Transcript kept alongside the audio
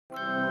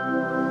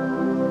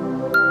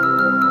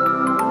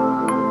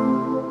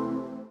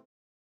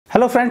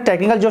Hello friends,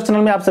 technical जोश channel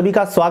में आप सभी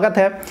का स्वागत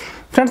है।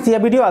 फ्रेंड्स, यह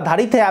वीडियो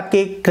आधारित है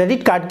आपके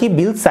क्रेडिट कार्ड की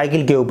बिल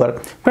साइकिल के ऊपर।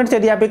 फ्रेंड्स,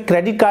 यदि आप एक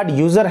क्रेडिट कार्ड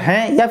यूजर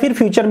हैं या फिर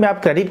फ्यूचर में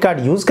आप क्रेडिट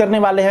कार्ड यूज करने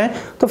वाले हैं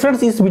तो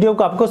फ्रेंड्स इस वीडियो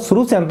को आपको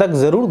शुरू से अंत तक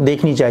जरूर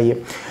देखनी चाहिए,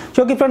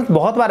 क्योंकि फ्रेंड्स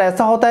बहुत बार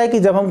ऐसा होता है कि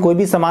जब हम कोई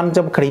भी सामान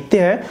जब खरीदते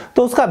हैं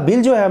तो उसका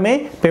बिल जो है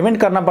हमें पेमेंट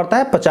करना पड़ता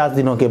है 50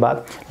 दिनों के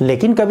बाद।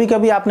 लेकिन कभी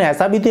कभी आपने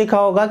ऐसा भी देखा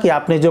होगा कि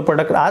आपने जो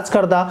प्रोडक्ट आज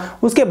खरीदा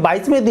उसके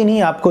 22वें दिन ही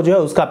आपको जो है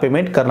उसका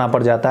पेमेंट करना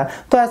पड़ जाता है।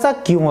 तो ऐसा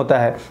क्यों होता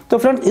है? तो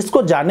फ्रेंड्स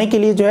इसको जानने के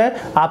लिए जो है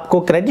आपको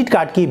क्रेडिट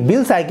कार्ड की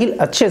बिल साइकिल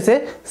अच्छे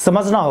से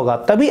समझना होगा,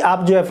 तभी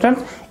आप जो है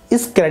फ्रेंड्स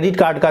इस क्रेडिट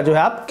कार्ड का जो है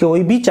आप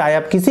कोई भी, चाहे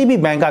आप किसी भी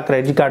बैंक का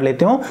क्रेडिट कार्ड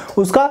लेते हो,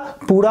 उसका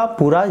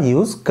पूरा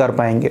यूज कर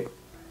पाएंगे।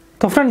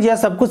 तो फ्रेंड्स यह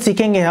सब कुछ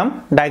सीखेंगे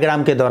हम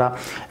डायग्राम के द्वारा।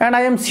 And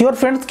I am sure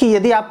friends कि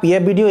यदि आप यह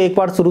वीडियो एक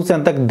बार शुरू से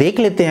अंत तक देख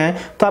लेते हैं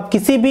तो आप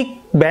किसी भी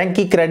बैंक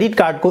की क्रेडिट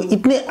कार्ड को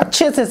इतने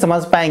अच्छे से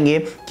समझ पाएंगे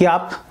कि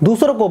आप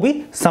दूसरों को भी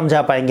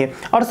समझा पाएंगे।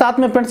 और साथ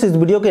में फ्रेंड्स इस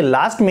वीडियो के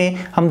लास्ट में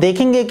हम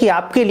देखेंगे कि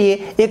आपके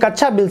लिए एक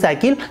अच्छा बिल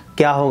साइकिल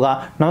क्या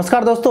होगा।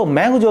 नमस्कार दोस्तों,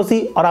 मैं हूं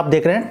जोशी और आप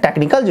देख रहे हैं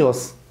टेक्निकल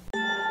जोश।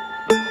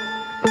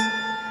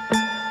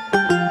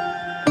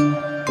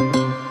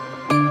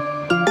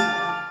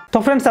 तो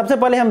फ्रेंड्स सबसे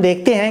पहले हम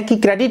देखते हैं कि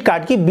क्रेडिट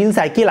कार्ड की बिल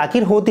साइकिल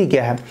आखिर होती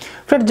क्या है।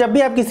 फ्रेंड्स जब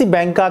भी आप किसी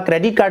बैंक का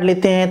क्रेडिट कार्ड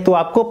लेते हैं तो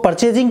आपको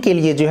परचेजिंग के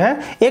लिए जो है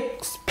एक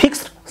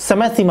फिक्स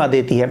समय सीमा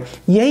देती है।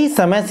 यही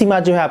समय सीमा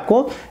जो है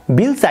आपको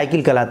बिल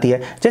साइकिल कहलाती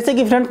है। जैसे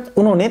कि फ्रेंड्स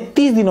उन्होंने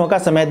 30 दिनों का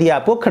समय दिया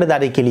आपको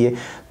खरीदारी के लिए।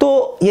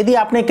 तो यदि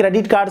आपने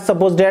क्रेडिट कार्ड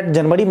सपोज डेट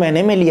जनवरी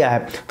महीने में लिया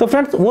है तो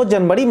फ्रेंड्स वो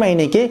जनवरी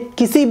महीने के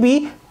किसी भी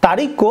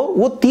तारीख को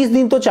वो 30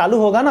 दिन तो चालू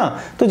होगा ना।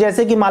 तो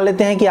जैसे कि मान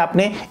लेते हैं कि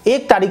आपने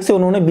 1 तारीख से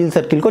उन्होंने बिल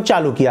सर्किल को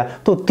चालू किया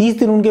तो 30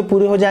 दिन उनके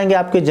पूरे हो जाएंगे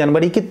आपके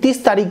जनवरी की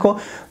 30 तारीख को।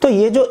 तो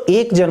ये जो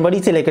 1 जनवरी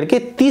से लेकर के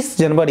 30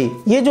 जनवरी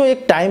ये जो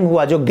एक टाइम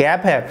हुआ, जो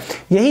गैप है,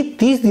 यही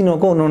 30 दिनों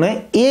को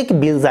उन्होंने एक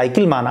बिल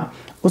साइकिल माना।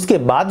 उसके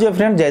बाद जो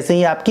फ्रेंड जैसे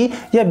ही आपकी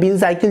यह बिल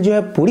साइकिल जो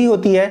है पूरी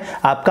होती है,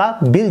 आपका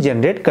बिल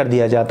जनरेट कर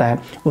दिया जाता है।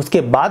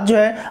 उसके बाद जो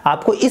है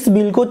आपको इस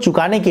बिल को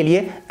चुकाने के लिए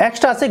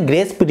एक्स्ट्रा से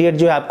ग्रेस पीरियड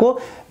जो है आपको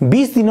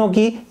 20 दिनों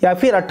की या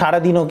फिर 18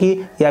 दिनों की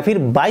या फिर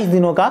 22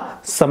 दिनों का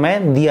समय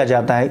दिया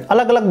जाता है।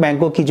 अलग अलग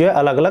बैंकों की जो है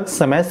अलग अलग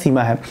समय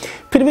सीमा है।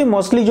 फिर भी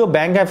मोस्टली जो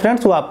बैंक है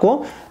फ्रेंड्स वो आपको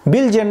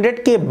बिल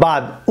जनरेट के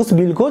बाद उस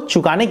बिल को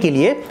चुकाने के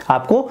लिए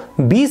आपको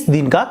 20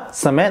 दिन का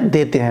समय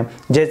देते हैं।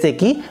 जैसे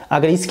कि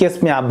अगर इस केस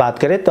में आप बात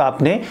करें तो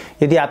आपने,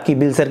 यदि आपकी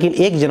बिल सर्किल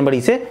 1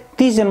 जनवरी से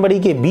 30 जनवरी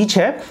के बीच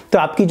है तो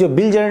आपकी जो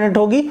बिल जनरेट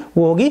होगी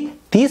वो होगी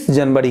 30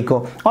 जनवरी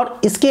को। और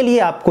इसके लिए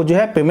आपको जो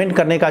है पेमेंट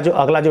करने का जो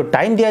अगला जो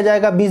टाइम दिया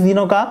जाएगा 20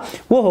 दिनों का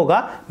वो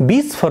होगा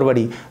 20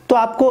 फरवरी। तो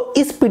आपको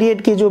इस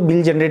पीरियड के जो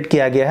बिल जनरेट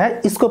किया गया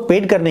है इसको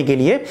पेड करने के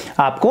लिए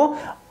आपको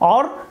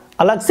और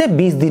अलग से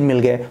 20 दिन मिल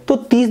गए। तो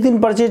 30 दिन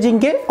परचेजिंग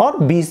के और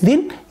 20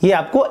 दिन ये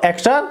आपको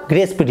एक्स्ट्रा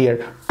ग्रेस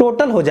पीरियड,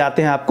 टोटल हो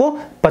जाते हैं आपको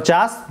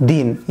 50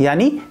 दिन,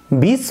 यानी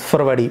 20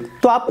 फरवरी।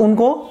 तो आप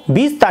उनको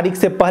 20 तारीख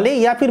से पहले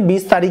या फिर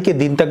 20 तारीख के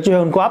दिन तक जो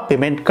है उनको आप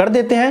पेमेंट कर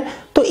देते हैं।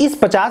 तो इस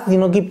 50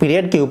 दिनों की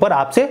पीरियड के ऊपर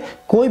आपसे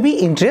कोई भी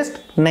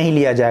इंटरेस्ट नहीं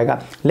लिया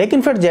जाएगा।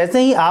 लेकिन फिर जैसे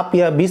ही आप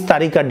यह 20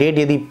 तारीख का डेट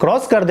यदि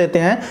क्रॉस कर देते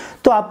हैं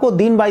तो आपको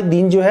दिन बाय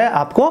दिन जो है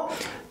आपको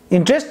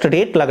इंटरेस्ट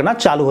रेट लगना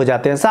चालू हो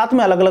जाते हैं। साथ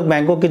में अलग अलग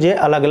बैंकों के जो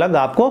अलग अलग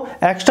आपको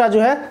एक्स्ट्रा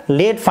जो है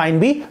लेट फाइन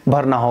भी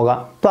भरना होगा।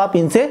 तो आप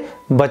इनसे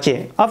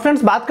बचें। अब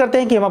फ्रेंड्स बात करते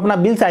हैं कि हम अपना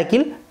बिल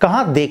साइकिल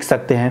कहां देख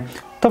सकते हैं।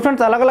 तो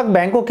फ्रेंड्स अलग अलग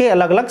बैंकों के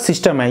अलग अलग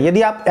सिस्टम है।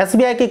 यदि आप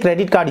SBI के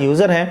क्रेडिट कार्ड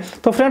यूजर हैं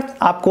तो फ्रेंड्स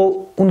आपको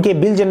उनके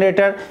बिल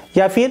जनरेटर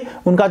या फिर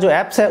उनका जो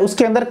एप्स है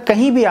उसके अंदर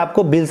कहीं भी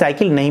आपको बिल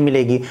साइकिल नहीं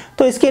मिलेगी।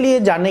 तो इसके लिए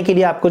जानने के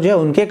लिए आपको जो है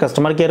उनके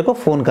कस्टमर केयर को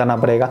फोन करना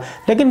पड़ेगा।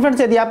 लेकिन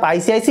फ्रेंड्स यदि आप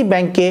ICICI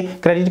बैंक के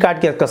क्रेडिट कार्ड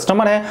के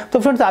कस्टमर हैं तो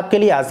फ्रेंड्स आपके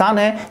लिए आसान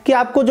है कि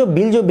आपको जो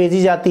बिल जो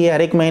भेजी जाती है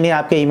हर एक महीने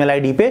आपके ईमेल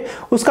ID पे,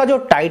 उसका जो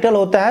टाइटल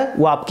होता है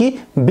वो आपकी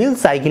बिल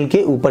साइकिल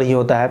के ऊपर ही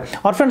होता है।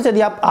 और फ्रेंड्स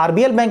यदि आप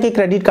RBL बैंक के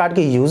क्रेडिट कार्ड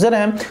के यूजर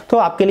हैं तो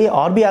आपके लिए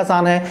और भी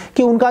आसान है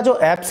कि उनका जो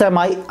एप्स है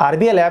माई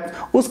RBL ऐप,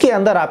 उसके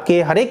अंदर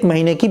आपके हर एक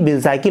महीने की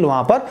बिल साइकिल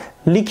वहां पर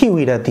लिखी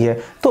हुई रहती है।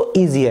 तो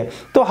इजी है।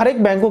 तो हर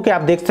एक बैंकों के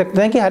आप देख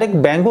सकते हैं कि हर एक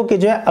बैंकों के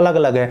जो है अलग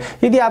अलग है।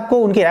 यदि आपको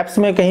उनके एप्स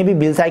में कहीं भी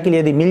बिल साइकिल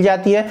यदि मिल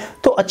जाती है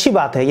तो अच्छी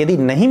बात है, यदि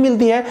नहीं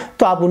मिलती है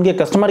तो आप उनके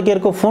कस्टमर केयर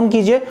को फोन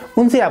कीजिए,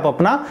 उनसे आप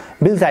अपना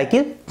बिल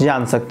साइकिल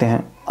जान सकते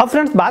हैं। अब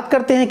फ्रेंड्स बात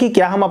करते हैं कि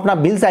क्या हम अपना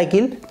बिल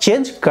साइकिल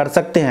चेंज कर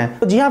सकते हैं।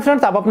 तो जी हाँ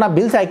फ्रेंड्स, आप अपना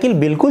बिल साइकिल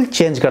बिल्कुल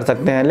चेंज कर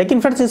सकते हैं। लेकिन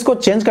फ्रेंड्स इसको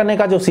चेंज करने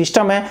का जो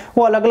सिस्टम है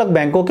वो अलग अलग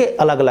बैंकों के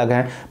अलग अलग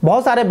है।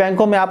 बहुत सारे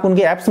बैंकों में आप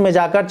उनके एप्स में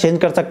जाकर चेंज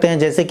कर सकते हैं।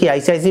 जैसे कि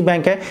ICICI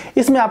बैंक है,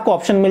 इसमें आपको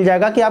ऑप्शन मिल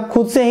जाएगा कि आप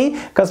खुद से ही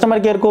कस्टमर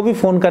केयर को भी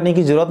फोन करने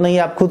की जरूरत नहीं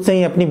है, आप खुद से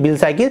ही अपनी बिल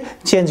साइकिल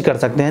चेंज कर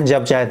सकते हैं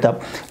जब चाहे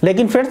तब।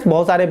 लेकिन फ्रेंड्स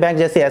बहुत सारे बैंक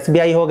जैसे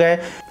SBI हो गए,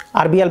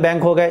 RBL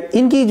बैंक हो गए,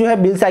 इनकी जो है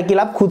बिल साइकिल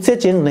आप खुद से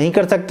चेंज नहीं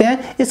कर सकते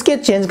हैं। इसके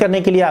चेंज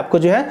करने के लिए आपको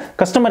जो है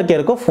कस्टमर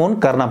केयर को फोन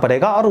करना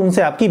पड़ेगा और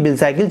उनसे आपकी बिल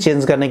साइकिल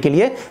चेंज करने के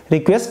लिए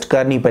रिक्वेस्ट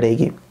करनी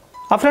पड़ेगी।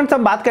 अब फ्रेंड्स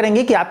हम बात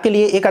करेंगे कि आपके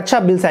लिए एक अच्छा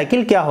बिल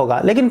साइकिल क्या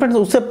होगा। लेकिन फ्रेंड्स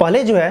उससे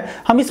पहले जो है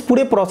हम इस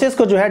पूरे प्रोसेस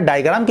को जो है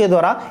डायग्राम के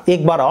द्वारा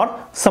एक बार और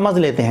समझ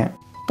लेते हैं।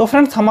 तो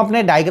फ्रेंड्स हम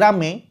अपने डायग्राम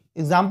में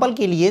एग्जाम्पल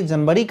के लिए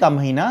जनवरी का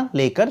महीना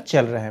लेकर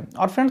चल रहे हैं।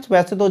 और फ्रेंड्स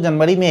वैसे तो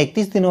जनवरी में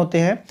 31 दिन होते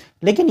हैं,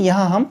 लेकिन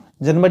यहाँ हम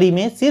जनवरी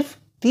में सिर्फ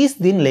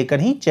 30 दिन लेकर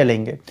ही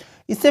चलेंगे।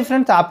 इससे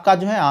फ्रेंड्स आपका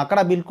जो है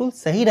आंकड़ा बिल्कुल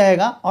सही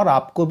रहेगा और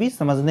आपको भी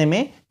समझने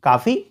में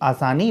काफ़ी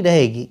आसानी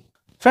रहेगी।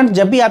 फ्रेंड्स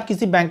जब भी आप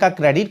किसी बैंक का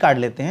क्रेडिट कार्ड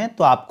लेते हैं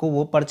तो आपको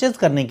वो परचेज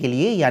करने के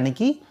लिए यानी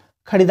कि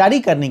खरीदारी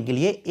करने के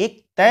लिए एक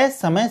तय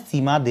समय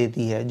सीमा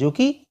देती है, जो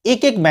कि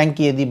एक बैंक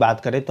की यदि बात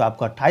करें तो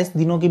आपको 28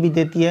 दिनों की भी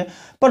देती है,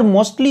 पर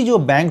मोस्टली जो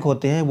बैंक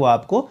होते हैं वो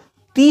आपको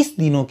 30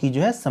 दिनों की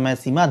जो है समय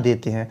सीमा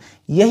देते हैं।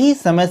 यही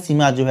समय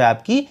सीमा जो है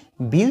आपकी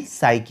बिल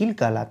साइकिल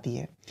कहलाती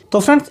है। तो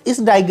फ्रेंड्स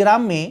इस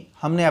डायग्राम में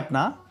हमने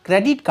अपना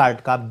क्रेडिट कार्ड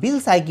का बिल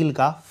साइकिल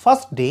का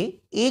फर्स्ट डे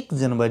 1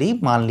 जनवरी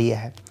मान लिया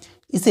है।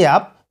 इसे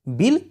आप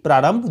बिल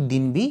प्रारंभ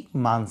दिन भी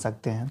मान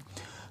सकते हैं।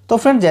 तो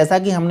फ्रेंड्स जैसा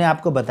कि हमने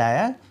आपको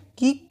बताया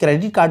कि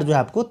क्रेडिट कार्ड जो है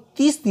आपको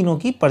 30 दिनों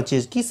की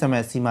परचेज की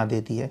समय सीमा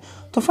देती है।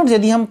 तो फ्रेंड्स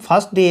यदि हम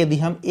फर्स्ट डे यदि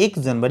हम 1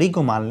 जनवरी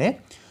को मान लें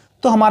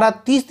तो हमारा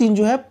 30 दिन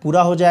जो है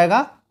पूरा हो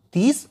जाएगा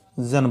 30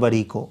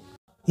 जनवरी को,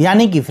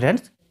 यानी कि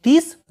फ्रेंड्स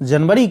 30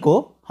 जनवरी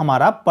को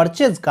हमारा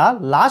परचेज का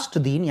लास्ट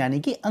दिन यानी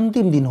कि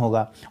अंतिम दिन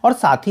होगा। और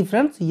साथ ही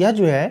फ्रेंड्स यह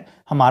जो है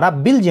हमारा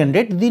बिल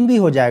जनरेट दिन भी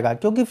हो जाएगा,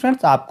 क्योंकि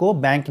फ्रेंड्स आपको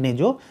बैंक ने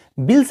जो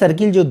बिल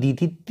सर्किल जो दी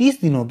थी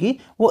 30 दिनों की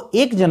वो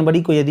 1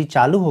 जनवरी को यदि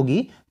चालू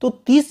होगी तो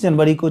 30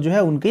 जनवरी को जो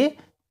है उनके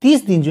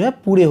 30 दिन जो है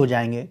पूरे हो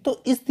जाएंगे।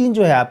 तो इस दिन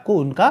जो है आपको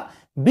उनका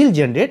बिल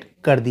जनरेट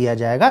कर दिया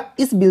जाएगा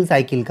इस बिल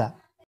साइकिल का।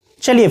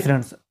 चलिए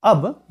फ्रेंड्स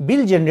अब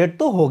बिल जनरेट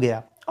तो हो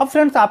गया। अब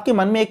फ्रेंड्स आपके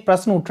मन में एक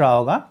प्रश्न उठ रहा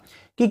होगा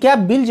कि क्या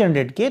बिल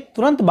जनरेट के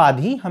तुरंत बाद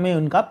ही हमें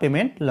उनका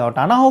पेमेंट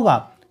लौटाना होगा?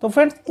 तो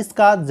फ्रेंड्स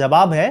इसका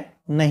जवाब है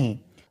नहीं।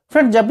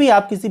 फ्रेंड्स जब भी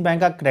आप किसी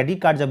बैंक का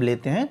क्रेडिट कार्ड जब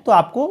लेते हैं तो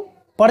आपको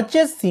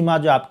परचेज सीमा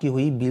जो आपकी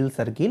हुई बिल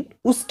सर्किल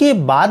उसके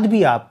बाद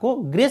भी आपको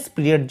ग्रेस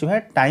पीरियड जो है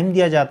टाइम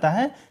दिया जाता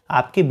है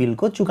आपके बिल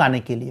को चुकाने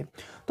के लिए।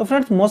 तो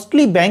फ्रेंड्स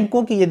मोस्टली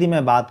बैंकों की यदि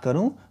मैं बात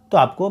करूं तो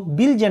आपको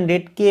बिल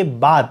जनरेट के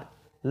बाद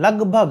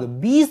लगभग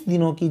 20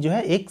 दिनों की जो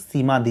है एक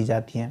सीमा दी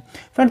जाती है।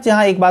 फ्रेंड्स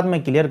यहाँ एक बात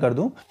मैं क्लियर कर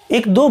दूं,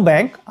 1-2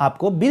 बैंक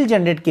आपको बिल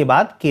जनरेट के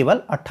बाद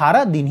केवल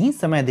 18 दिन ही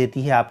समय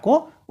देती है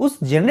आपको उस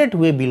जनरेट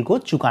हुए बिल को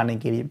चुकाने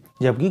के लिए,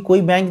 जबकि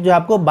कोई बैंक जो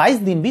आपको 22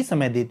 दिन भी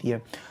समय देती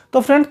है।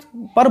 तो फ्रेंड्स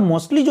पर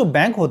मोस्टली जो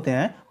बैंक होते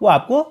हैं वो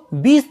आपको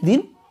 20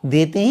 दिन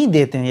देते ही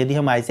देते हैं। यदि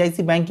हम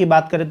आईसीआईसी बैंक की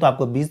बात करें तो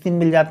आपको 20 दिन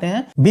मिल जाते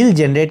हैं बिल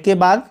जनरेट के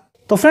बाद।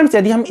 तो फ्रेंड्स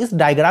यदि हम इस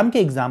डायग्राम के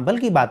एग्जाम्पल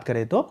की बात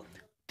करें तो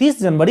 30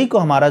 जनवरी को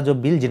हमारा जो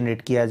बिल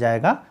जनरेट किया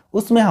जाएगा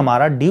उसमें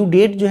हमारा ड्यू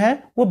डेट जो है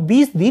वो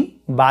 20 दिन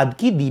बाद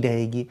की दी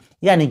रहेगी,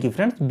 यानी कि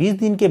फ्रेंड्स 20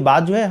 दिन के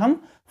बाद जो है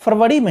हम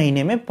फरवरी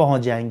महीने में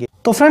पहुंच जाएंगे।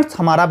 तो फ्रेंड्स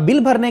हमारा बिल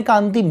भरने का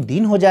अंतिम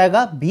दिन हो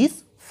जाएगा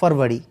 20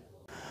 फरवरी।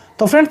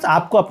 तो फ्रेंड्स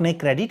आपको अपने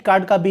क्रेडिट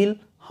कार्ड का बिल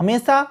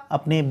हमेशा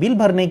अपने बिल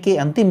भरने के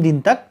अंतिम दिन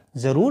तक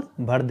जरूर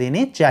भर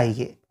देने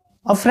चाहिए।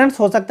 अब फ्रेंड्स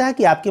हो सकता है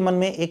कि आपके मन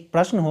में एक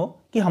प्रश्न हो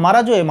कि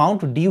हमारा जो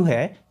अमाउंट ड्यू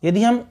है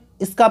यदि हम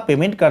इसका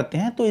पेमेंट करते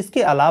हैं तो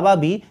इसके अलावा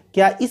भी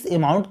क्या इस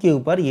अमाउंट के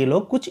ऊपर ये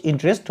लोग कुछ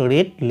इंटरेस्ट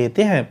रेट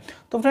लेते हैं?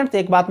 तो फ्रेंड्स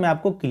एक बात मैं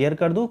आपको क्लियर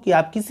कर दूं कि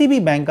आप किसी भी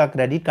बैंक का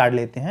क्रेडिट कार्ड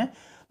लेते हैं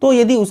तो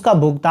यदि उसका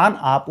भुगतान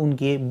आप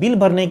उनके बिल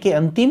भरने के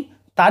अंतिम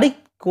तारीख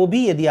को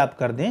भी यदि आप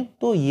कर दें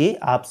तो ये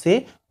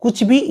आपसे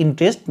कुछ भी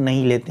इंटरेस्ट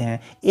नहीं लेते हैं।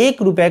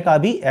 1 रुपए का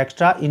भी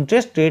एक्स्ट्रा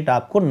इंटरेस्ट रेट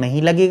आपको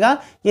नहीं लगेगा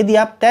यदि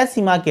आप तय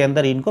सीमा के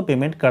अंदर इनको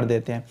पेमेंट कर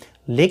देते हैं।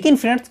 लेकिन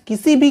फ्रेंड्स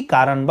किसी भी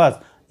कारणवश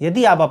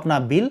यदि आप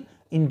अपना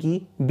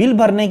इनकी बिल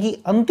भरने की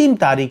अंतिम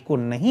तारीख को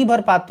नहीं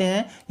भर पाते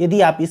हैं, यदि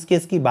आप इस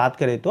केस की बात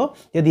करें तो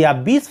यदि आप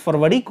 20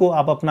 फरवरी को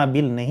आप अपना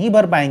बिल नहीं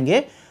भर पाएंगे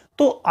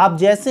तो आप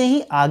जैसे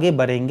ही आगे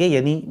बढ़ेंगे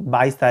यदि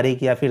 22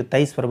 तारीख या फिर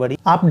 23 फरवरी,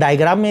 आप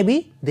डायग्राम में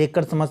भी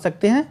देखकर समझ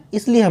सकते हैं,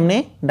 इसलिए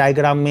हमने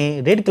डायग्राम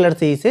में रेड कलर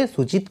से इसे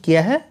सूचित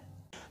किया है।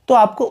 तो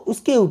आपको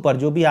उसके ऊपर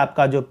जो भी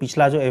आपका जो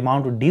पिछला जो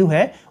अमाउंट ड्यू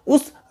है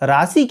उस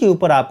राशि के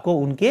ऊपर आपको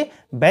उनके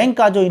बैंक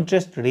का जो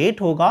इंटरेस्ट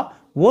रेट होगा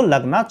वो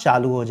लगना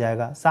चालू हो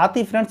जाएगा। साथ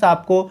ही फ्रेंड्स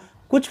आपको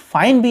कुछ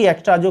फाइन भी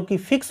एक्स्ट्रा जो कि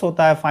फिक्स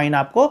होता है फाइन,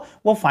 आपको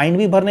वो फाइन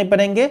भी भरने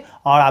पड़ेंगे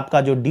और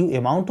आपका जो ड्यू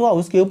अमाउंट हुआ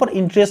उसके ऊपर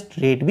इंटरेस्ट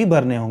रेट भी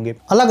भरने होंगे।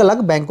 अलग अलग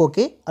बैंकों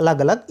के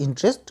अलग अलग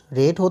इंटरेस्ट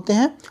रेट होते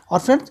हैं और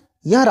फ्रेंड्स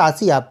यह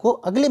राशि आपको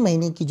अगले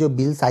महीने की जो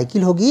बिल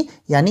साइकिल होगी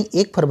यानी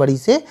 1 फरवरी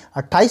से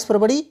 28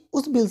 फरवरी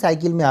उस बिल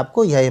साइकिल में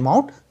आपको यह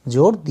अमाउंट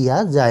जोड़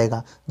दिया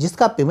जाएगा,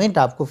 जिसका पेमेंट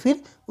आपको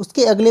फिर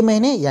उसके अगले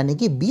महीने यानी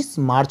कि 20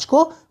 मार्च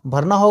को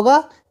भरना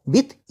होगा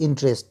with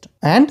interest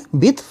and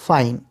with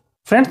fine.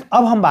 Friends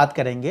अब हम बात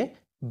करेंगे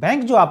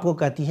बैंक जो आपको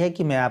कहती है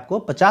कि मैं आपको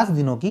 50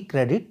 दिनों की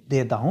क्रेडिट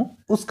देता हूं,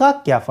 उसका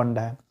क्या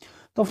फंडा है?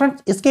 तो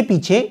फ्रेंड्स इसके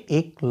पीछे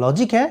एक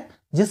लॉजिक है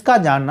जिसका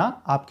जानना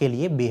आपके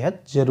लिए बेहद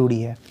जरूरी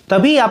है,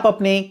 तभी आप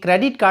अपने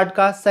क्रेडिट कार्ड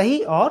का सही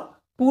और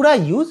पूरा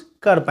यूज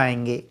कर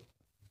पाएंगे।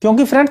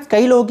 क्योंकि फ्रेंड्स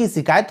कई लोगों की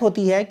शिकायत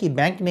होती है कि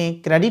बैंक ने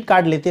क्रेडिट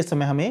कार्ड लेते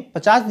समय हमें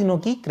 50 दिनों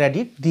की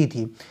क्रेडिट दी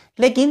थी,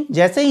 लेकिन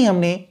जैसे ही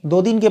हमने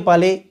 2 दिन के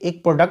पहले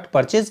एक प्रोडक्ट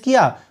परचेज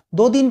किया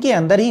 2 दिन के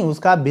अंदर ही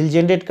उसका बिल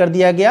जनरेट कर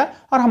दिया गया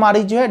और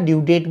हमारी जो है ड्यू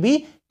डेट भी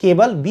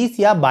केवल 20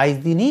 या 22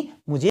 दिन ही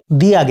मुझे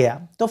दिया गया।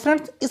 तो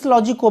फ्रेंड्स इस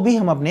लॉजिक को भी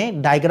हम अपने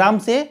डायग्राम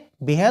से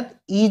बेहद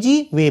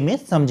इजी वे में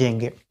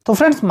समझेंगे। तो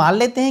फ्रेंड्स मान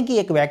लेते हैं कि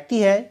एक व्यक्ति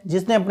है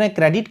जिसने अपने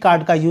क्रेडिट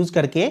कार्ड का यूज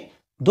करके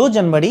 2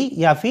 जनवरी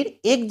या फिर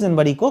 1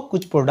 जनवरी को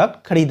कुछ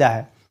प्रोडक्ट खरीदा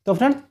है। तो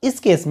फ्रेंड्स इस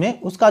केस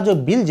में उसका जो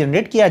बिल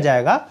जनरेट किया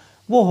जाएगा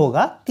वो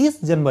होगा 30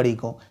 जनवरी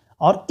को,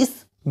 और इस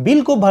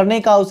बिल को भरने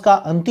का उसका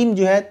अंतिम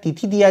जो है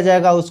तिथि दिया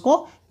जाएगा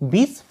उसको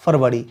 20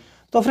 फरवरी।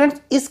 तो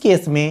फ्रेंड्स इस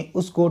केस में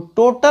उसको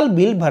टोटल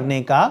बिल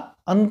भरने का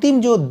अंतिम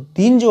जो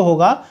दिन जो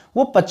होगा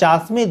वो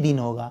 50वें दिन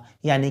होगा,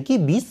 यानी कि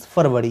 20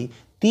 फरवरी।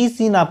 30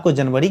 दिन आपको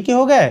जनवरी के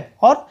हो गए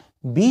और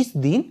 20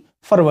 दिन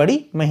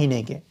फरवरी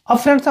महीने के। अब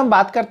फ्रेंड्स हम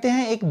बात करते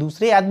हैं एक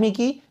दूसरे आदमी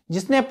की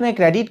जिसने अपने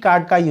क्रेडिट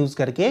कार्ड का यूज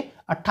करके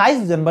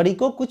 28 जनवरी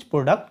को कुछ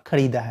प्रोडक्ट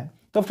खरीदा है।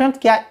 तो फ्रेंड्स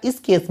क्या इस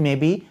केस में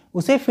भी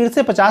उसे फिर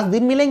से 50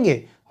 दिन मिलेंगे?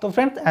 तो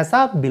फ्रेंड्स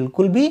ऐसा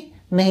बिल्कुल भी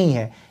नहीं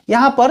है।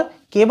 यहाँ पर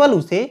केवल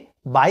उसे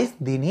 22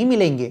 दिन ही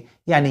मिलेंगे,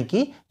 यानी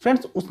कि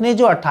फ्रेंड्स उसने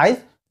जो 28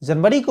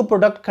 जनवरी को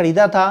प्रोडक्ट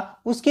खरीदा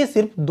था उसके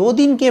सिर्फ 2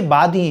 दिन के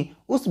बाद ही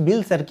उस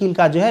बिल सर्किल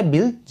का जो है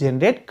बिल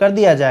जनरेट कर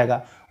दिया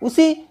जाएगा।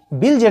 उसी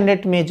बिल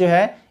जनरेट में जो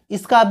है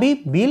इसका भी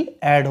बिल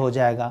ऐड हो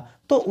जाएगा,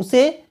 तो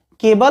उसे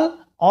केवल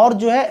और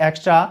जो है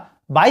एक्स्ट्रा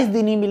 22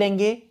 दिन ही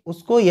मिलेंगे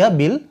उसको यह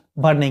बिल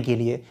भरने के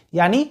लिए,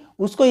 यानी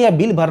उसको यह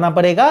बिल भरना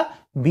पड़ेगा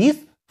 20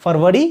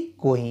 फरवरी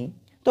को ही।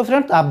 तो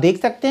फ्रेंड्स आप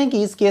देख सकते हैं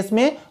कि इस केस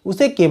में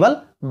उसे केवल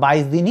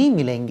 22 दिन ही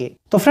मिलेंगे।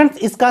 तो फ्रेंड्स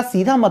इसका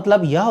सीधा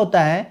मतलब यह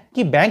होता है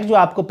कि बैंक जो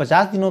आपको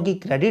 50 दिनों की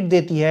क्रेडिट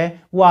देती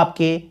है वो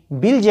आपके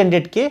बिल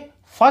जनरेट के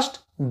फर्स्ट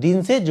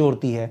दिन से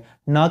जोड़ती है,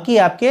 न कि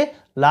आपके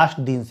लास्ट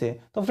दिन से।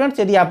 तो फ्रेंड्स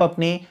यदि आप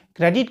अपने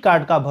क्रेडिट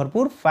कार्ड का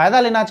भरपूर फायदा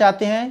लेना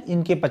चाहते हैं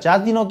इनके 50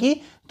 दिनों की,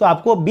 तो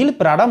आपको बिल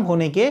प्रारंभ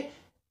होने के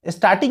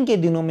स्टार्टिंग के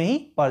दिनों में ही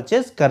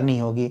परचेज करनी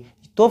होगी।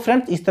 तो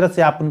फ्रेंड्स इस तरह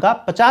से आप उनका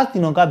 50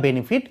 दिनों का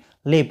बेनिफिट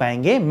ले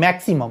पाएंगे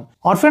मैक्सिमम।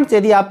 और फ्रेंड्स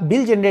यदि आप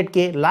बिल जनरेट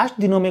के लास्ट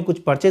दिनों में कुछ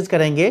परचेज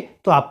करेंगे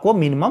तो आपको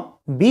मिनिमम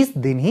 20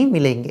 दिन ही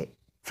मिलेंगे।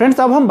 फ्रेंड्स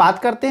अब हम बात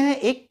करते हैं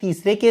एक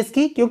तीसरे केस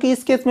की, क्योंकि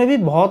इस केस में भी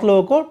बहुत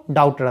लोगों को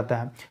डाउट रहता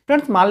है।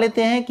 फ्रेंड्स मान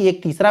लेते हैं कि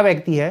एक तीसरा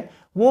व्यक्ति है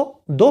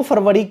वो 2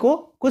 फरवरी को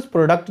कुछ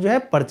प्रोडक्ट जो है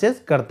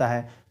परचेज करता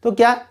है। तो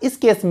क्या इस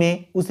केस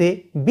में उसे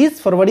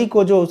 20 फरवरी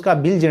को जो उसका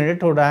बिल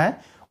जनरेट हो रहा है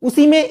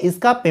उसी में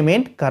इसका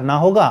पेमेंट करना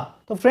होगा?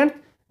 तो फ्रेंड्स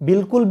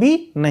बिल्कुल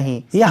भी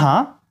नहीं।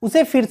 यहाँ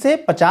उसे फिर से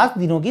 50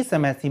 दिनों की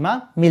समय सीमा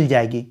मिल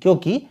जाएगी,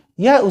 क्योंकि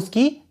यह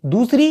उसकी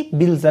दूसरी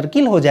बिल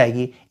सर्किल हो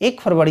जाएगी 1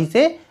 फरवरी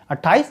से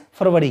 28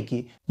 फरवरी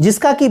की,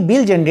 जिसका कि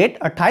बिल जनरेट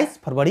 28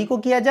 फरवरी को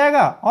किया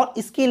जाएगा और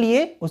इसके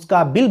लिए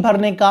उसका बिल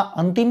भरने का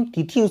अंतिम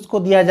तिथि उसको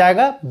दिया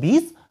जाएगा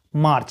 20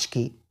 मार्च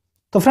की।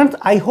 तो फ्रेंड्स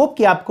आई होप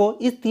कि आपको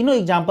इस तीनों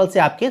एग्जाम्पल से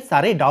आपके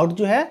सारे डाउट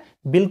जो है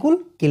बिल्कुल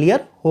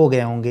क्लियर हो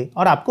गए होंगे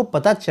और आपको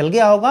पता चल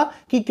गया होगा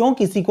कि क्यों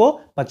किसी को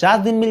 50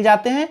 दिन मिल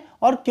जाते हैं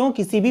और क्यों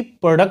किसी भी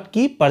प्रोडक्ट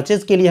की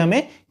परचेज के लिए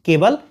हमें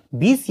केवल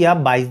 20 या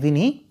 22 दिन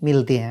ही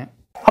मिलते हैं।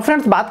 अब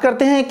फ्रेंड्स बात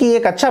करते हैं कि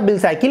एक अच्छा बिल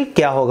साइकिल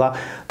क्या होगा।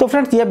 तो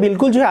फ्रेंड्स यह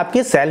बिल्कुल जो है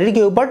आपकी सैलरी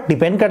के ऊपर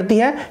डिपेंड करती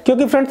है,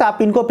 क्योंकि फ्रेंड्स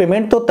आप इनको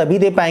पेमेंट तो तभी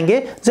दे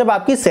पाएंगे जब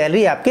आपकी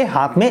सैलरी आपके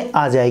हाथ में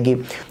आ जाएगी।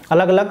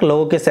 अलग अलग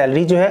लोगों के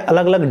सैलरी जो है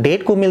अलग अलग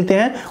डेट को मिलते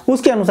हैं,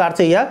 उसके अनुसार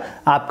से यह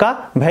आपका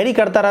वेरी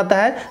करता रहता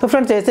है। तो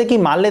फ्रेंड्स जैसे कि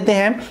मान लेते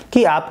हैं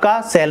कि आपका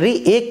सैलरी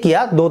 1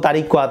 या 2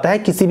 तारीख को आता है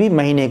किसी भी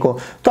महीने को,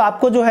 तो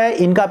आपको जो है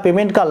इनका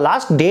पेमेंट का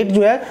लास्ट डेट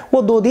जो है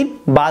वो 2 दिन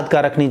बाद का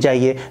रखनी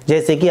चाहिए।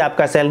 जैसे कि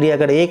आपका सैलरी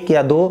अगर 1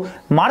 या 2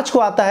 मार्च को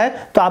आता है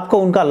तो आपको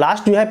उनका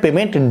लास्ट जो है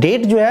पेमेंट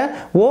डेट जो है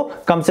वो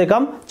कम से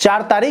कम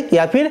 4 तारीख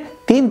या फिर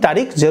 3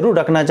 तारीख जरूर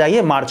रखना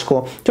चाहिए मार्च को।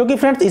 क्योंकि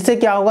फ्रेंड्स इससे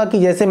क्या होगा कि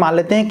जैसे मान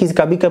लेते हैं कि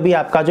कभी कभी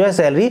आपका जो है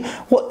सैलरी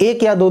वो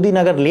 1 या 2 दिन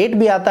अगर लेट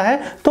भी आता है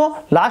तो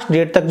लास्ट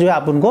डेट तक जो है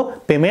आप उनको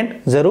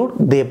पेमेंट जरूर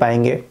दे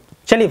पाएंगे।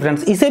 चलिए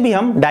फ्रेंड्स इसे भी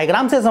हम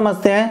डायग्राम से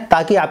समझते हैं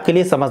ताकि आपके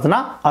लिए समझना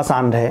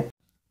आसान रहे।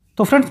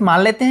 तो फ्रेंड्स मान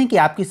लेते हैं कि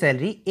आपकी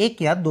सैलरी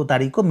 1 या 2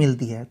 तारीख को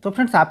मिलती है। तो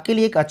फ्रेंड्स आपके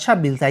लिए एक अच्छा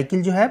बिल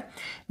साइकिल जो है,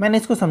 मैंने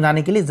इसको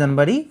समझाने के लिए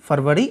जनवरी,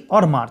 फरवरी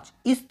और मार्च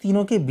इस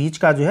तीनों के बीच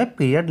का जो है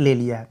पीरियड ले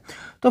लिया है।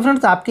 तो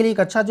फ्रेंड्स आपके लिए एक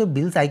अच्छा जो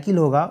बिल साइकिल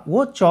होगा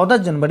वो 14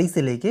 जनवरी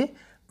से लेके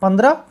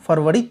 15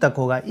 फरवरी तक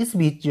होगा। इस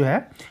बीच जो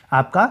है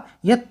आपका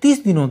यह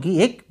 30 दिनों की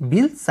एक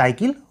बिल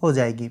साइकिल हो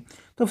जाएगी।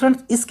 तो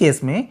फ्रेंड्स इस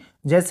केस में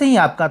जैसे ही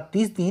आपका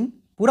 30 दिन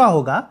पूरा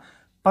होगा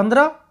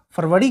 15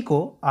 फरवरी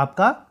को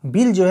आपका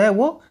बिल जो है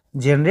वो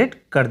जनरेट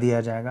कर दिया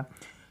जाएगा।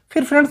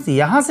 फिर फ्रेंड्स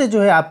यहाँ से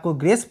जो है आपको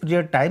ग्रेस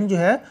पीरियड टाइम जो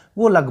है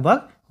वो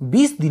लगभग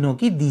 20 दिनों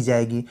की दी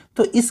जाएगी।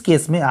 तो इस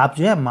केस में आप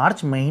जो है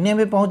मार्च महीने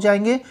में पहुंच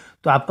जाएंगे।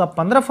 तो आपका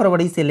 15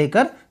 फरवरी से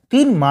लेकर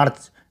 3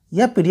 मार्च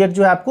यह पीरियड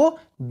जो है आपको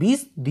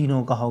 20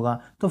 दिनों का होगा।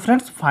 तो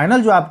फ्रेंड्स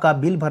फाइनल जो आपका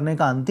बिल भरने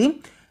का अंतिम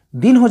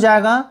दिन हो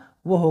जाएगा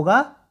वो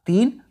होगा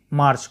 3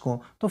 मार्च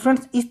को। तो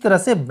फ्रेंड्स इस तरह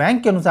से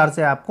बैंक के अनुसार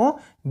से आपको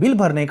बिल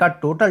भरने का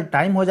टोटल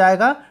टाइम हो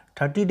जाएगा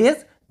 30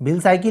 डेज बिल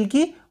साइकिल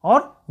की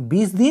और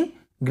 20 दिन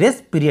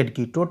ग्रेस पीरियड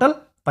की, टोटल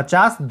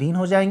 50 दिन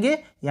हो जाएंगे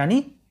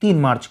यानी 3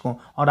 मार्च को।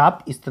 और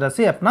आप इस तरह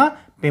से अपना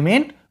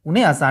पेमेंट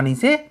उन्हें आसानी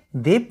से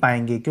दे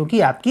पाएंगे क्योंकि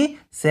आपकी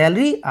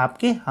सैलरी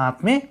आपके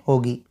हाथ में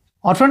होगी।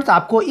 और फ्रेंड्स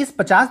आपको इस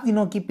 50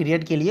 दिनों की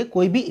पीरियड के लिए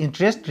कोई भी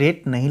इंटरेस्ट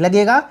रेट नहीं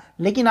लगेगा,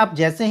 लेकिन आप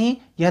जैसे ही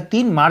यह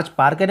 3 मार्च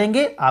पार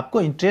करेंगे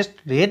आपको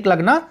इंटरेस्ट रेट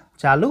लगना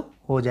चालू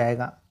हो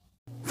जाएगा।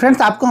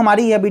 फ्रेंड्स, आपको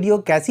हमारी यह वीडियो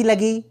कैसी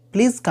लगी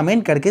प्लीज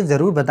कमेंट करके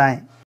जरूर बताएं।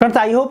 फ्रेंड्स,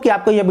 आई होप कि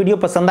आपको यह वीडियो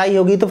पसंद आई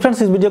होगी। तो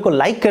फ्रेंड्स, इस वीडियो को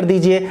लाइक कर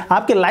दीजिए।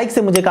 आपके लाइक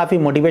से मुझे काफी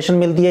मोटिवेशन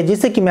मिलती है,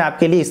 जिससे कि मैं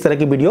आपके लिए इस तरह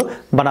की वीडियो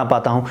बना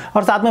पाता हूं।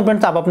 और साथ में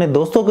फ्रेंड्स, आप अपने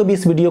दोस्तों को भी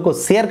इस वीडियो को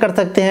शेयर कर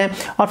सकते हैं।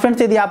 और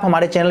फ्रेंड्स, यदि आप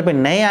हमारे चैनल पर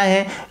नए आए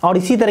हैं और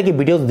इसी तरह की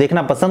वीडियोस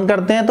देखना पसंद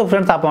करते हैं तो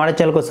फ्रेंड्स, आप हमारे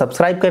चैनल को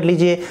सब्सक्राइब कर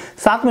लीजिए,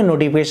 साथ में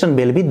नोटिफिकेशन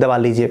बेल भी दबा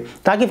लीजिए,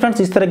 ताकि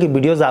फ्रेंड्स इस तरह की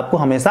वीडियोस आपको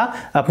हमेशा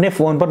अपने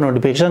फोन पर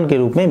नोटिफिकेशन के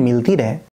रूप में मिलती रहे।